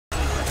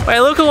Wait,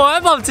 look at what I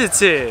bumped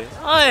into!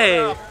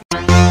 Hey!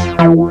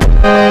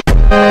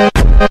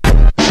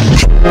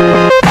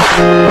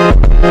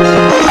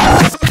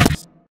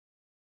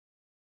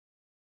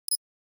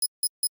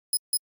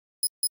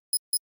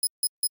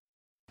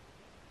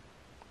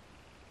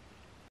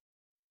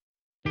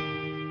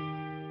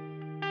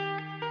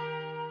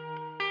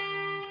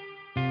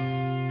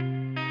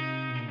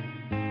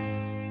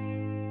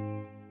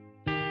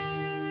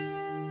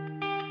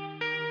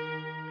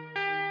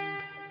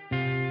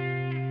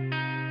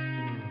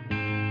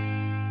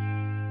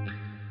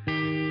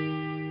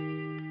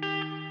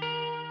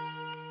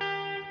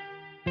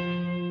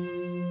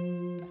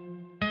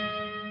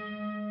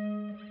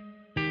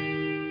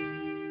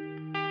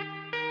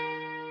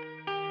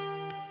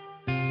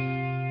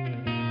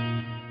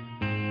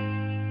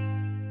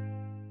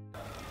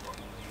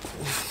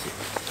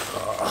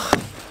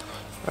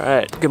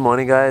 Alright, good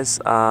morning guys.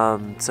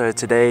 So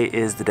today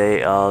is the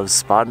day of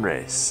Spartan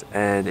race,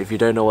 and if you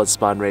don't know what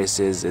Spartan race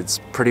is,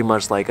 it's pretty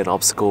much like an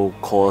obstacle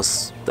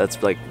course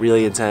that's like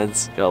really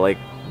intense. You got like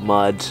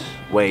mud,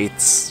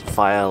 weights,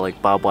 fire,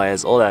 like barbed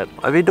wires, all that.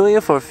 I've been doing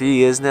it for a few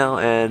years now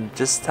and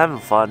just having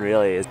fun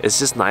really. It's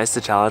just nice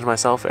to challenge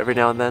myself every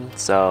now and then,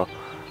 so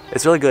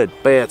it's really good.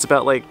 But yeah, it's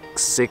about like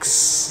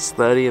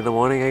 6:30 in the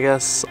morning I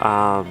guess.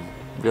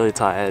 Really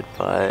tired,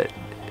 but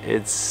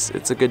it's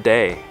a good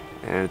day.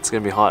 And it's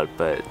gonna be hot,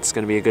 but it's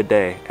gonna be a good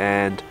day.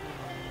 And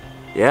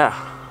yeah,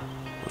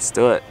 let's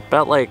do it.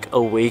 About like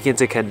a week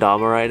into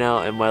kendama right now,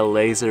 and my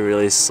legs are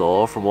really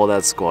sore from all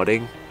that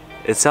squatting.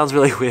 It sounds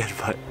really weird,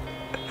 but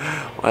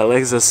my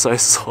legs are so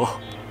sore.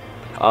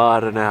 Oh, I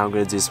don't know how I'm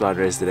gonna do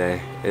Spartan race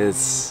today.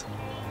 It's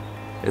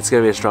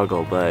gonna be a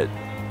struggle, but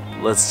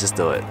let's just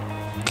do it.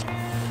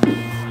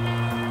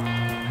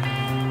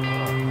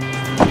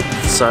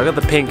 So I got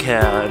the pink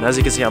hair, and as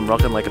you can see I'm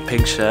rocking like a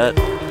pink shirt.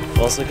 I've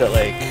also got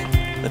like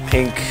the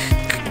pink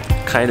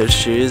kind of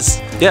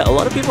shoes. Yeah, a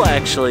lot of people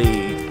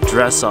actually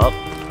dress up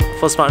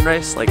for Spartan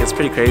race. Like, it's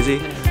pretty crazy.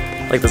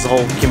 Like, there's a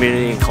whole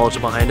community and culture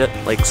behind it.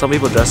 Like, some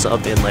people dress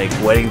up in like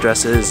wedding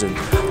dresses and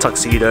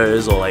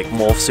tuxedos or like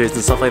morph suits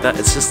and stuff like that.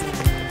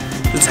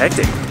 It's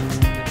hectic.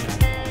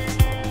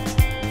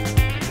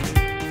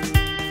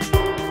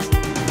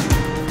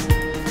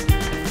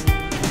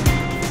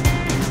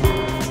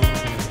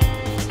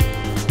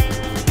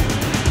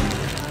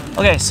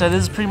 Okay, so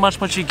this is pretty much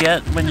what you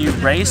get when you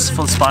race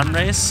for the Spartan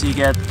race. You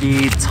get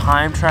the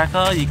time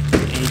tracker, you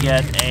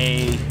get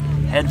a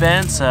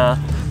headband, so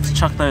let's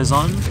chuck those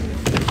on.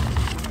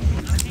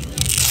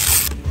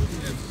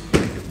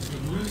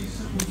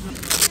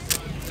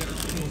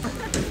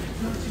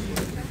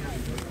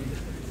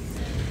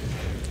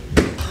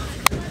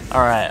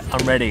 Alright,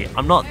 I'm ready.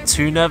 I'm not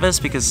too nervous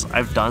because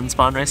I've done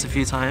Spartan race a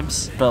few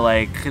times, but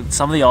like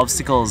some of the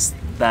obstacles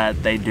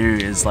that they do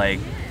is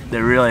like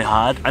they're really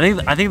hard.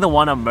 I think the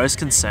one I'm most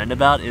concerned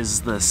about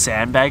is the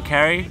sandbag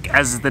carry.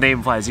 As the name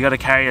implies, you gotta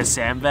carry a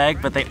sandbag,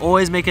 but they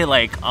always make it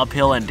like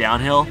uphill and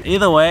downhill.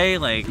 Either way,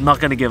 like, I'm not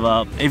gonna give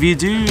up. If you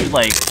do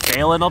like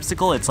fail an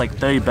obstacle, it's like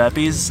 30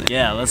 burpees.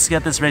 Yeah, let's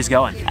get this race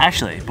going.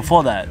 Actually,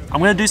 before that, I'm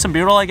gonna do some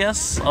B-roll, I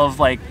guess, of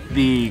like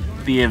the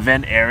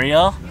event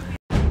area.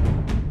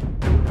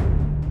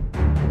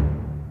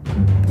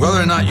 Whether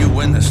or not you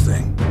win this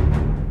thing,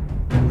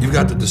 you've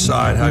got to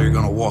decide how you're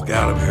going to walk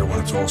out of here when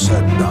it's all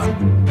said and done.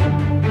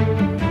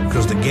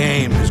 Because the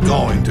game is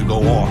going to go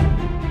on.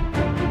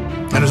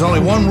 And there's only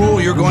one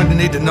rule you're going to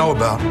need to know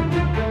about.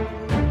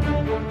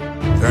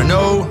 There are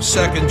no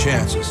second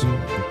chances.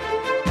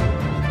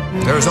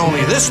 There is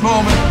only this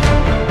moment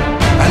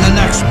and the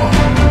next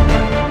moment.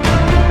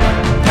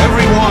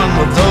 Every one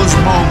of those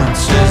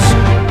moments is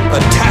a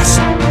test.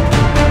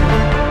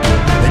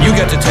 And you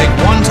get to take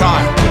one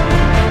time,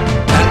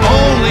 and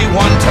only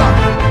one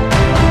time.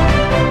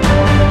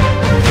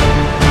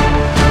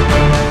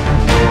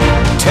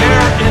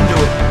 Into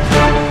it.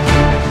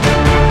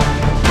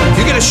 If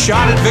you get a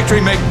shot at victory,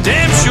 make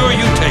damn sure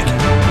you take it.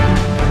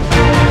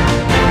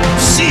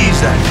 Seize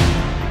that.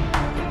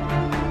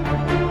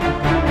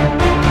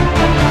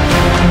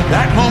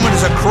 That moment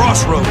is a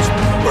crossroads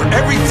where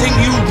everything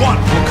you want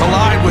will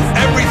collide with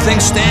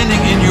everything standing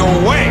in your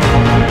way.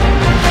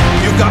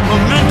 You've got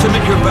momentum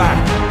at your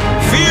back.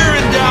 Fear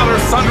and doubt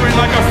are thundering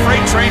like a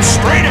freight train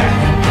straight at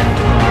you.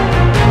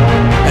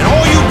 And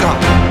all you got,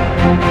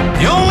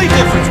 the only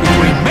difference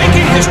between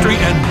making history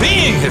and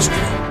being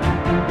history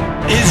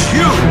is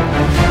you.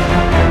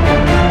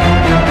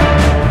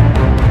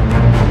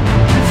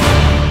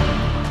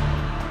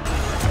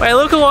 Wait,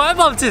 look at what I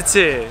bumped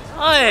into.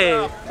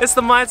 Hey, it's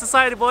the Mind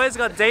Society boys. We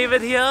got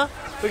David here.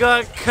 We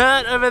got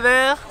Kurt over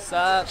there. What's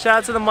up? Shout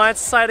out to the Mind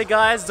Society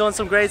guys, doing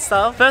some great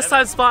stuff. First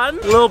time Spartan,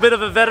 a little bit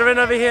of a veteran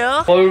over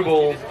here.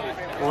 Global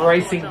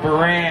racing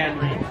brand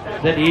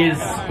that is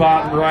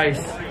Spartan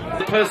Race.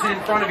 The person in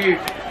front of you,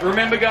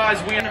 remember guys,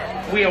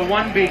 we are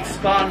one big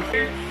Spartan,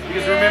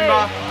 because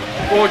remember,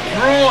 or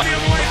draw.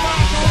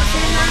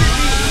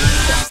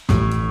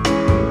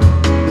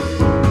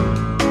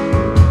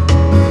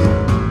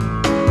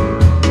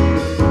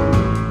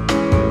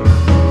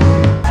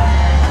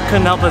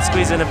 Couldn't help but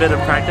squeeze in a bit of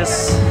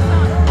practice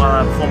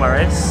before my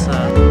race.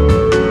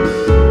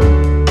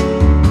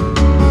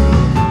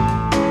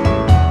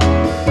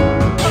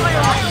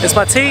 It's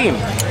my team.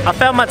 I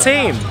found my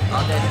team.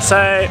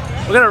 So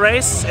we're gonna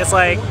race. It's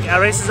like our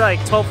race is like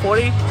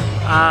 12:40.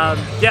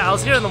 Yeah, I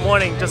was here in the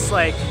morning just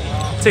like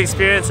to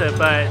experience it,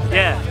 but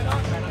yeah,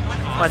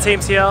 my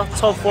team's here.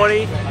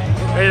 12:40,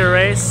 ready to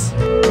race.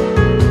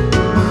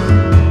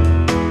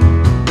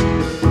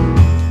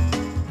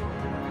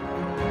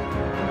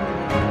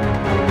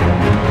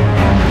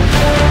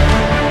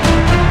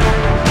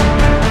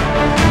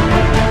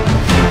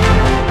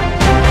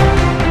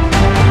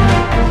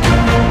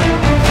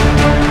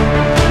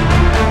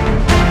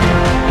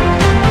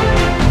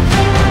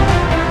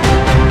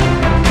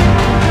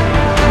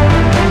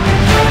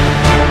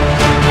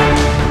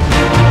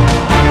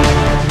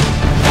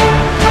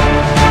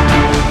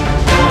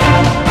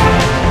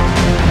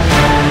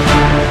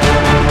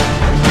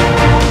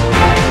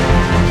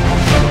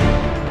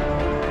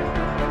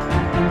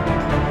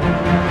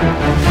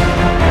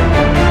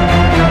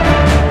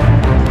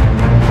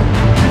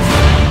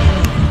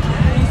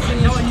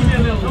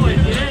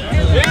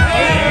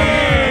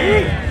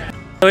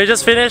 We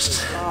just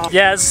finished.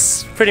 Yeah,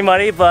 it's pretty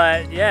muddy,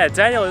 but yeah,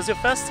 Daniel, it was your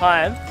first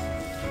time.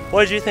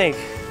 What did you think?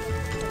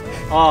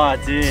 Oh,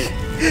 dude,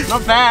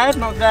 not bad,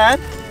 not bad.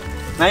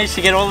 Managed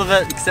to get all of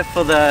it except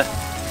for that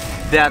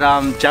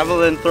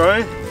javelin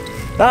throw.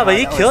 No, but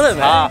you killed it,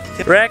 man.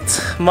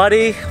 Wrecked,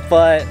 muddy,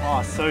 but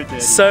so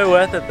dirty. So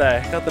worth it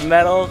though. Got the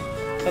medal,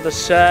 got the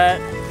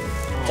shirt.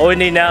 All we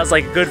need now is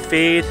like a good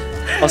feed.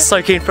 I was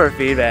so keen for a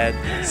feed,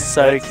 man.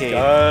 So keen.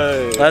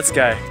 Let's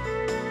go.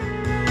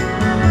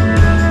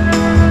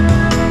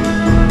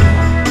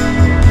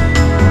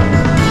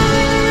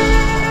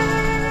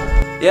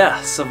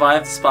 Yeah,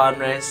 survived the Spartan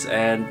race,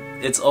 and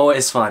it's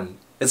always fun.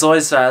 It's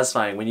always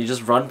satisfying when you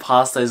just run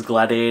past those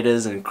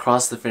gladiators and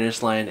cross the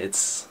finish line.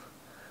 It's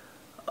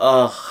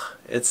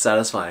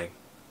satisfying.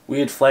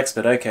 Weird flex,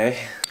 but okay.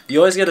 You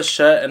always get a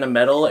shirt and a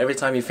medal every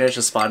time you finish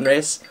a Spartan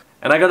race,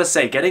 and I gotta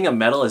say, getting a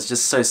medal is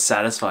just so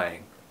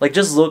satisfying. Like,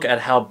 just look at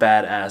how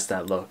badass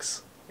that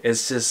looks.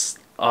 It's just,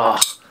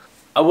 I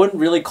wouldn't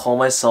really call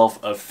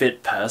myself a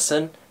fit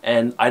person,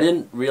 and I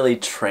didn't really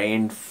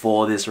train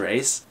for this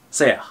race.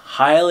 So yeah,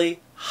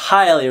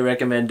 highly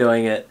recommend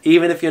doing it,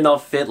 even if you're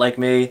not fit like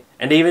me,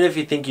 and even if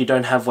you think you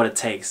don't have what it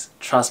takes.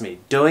 Trust me,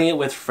 doing it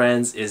with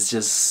friends is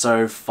just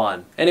so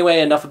fun. Anyway,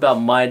 enough about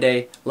my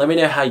day. Let me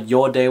know how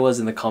your day was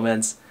in the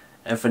comments,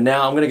 and for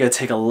now, I'm gonna go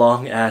take a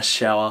long ass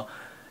shower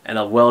and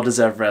a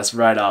well-deserved rest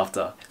right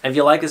after. And if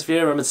you like this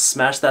video, remember to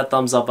smash that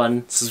thumbs up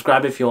button,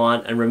 subscribe if you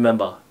want, and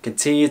remember,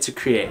 continue to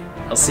create.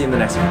 I'll see you in the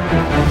next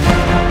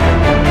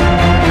one.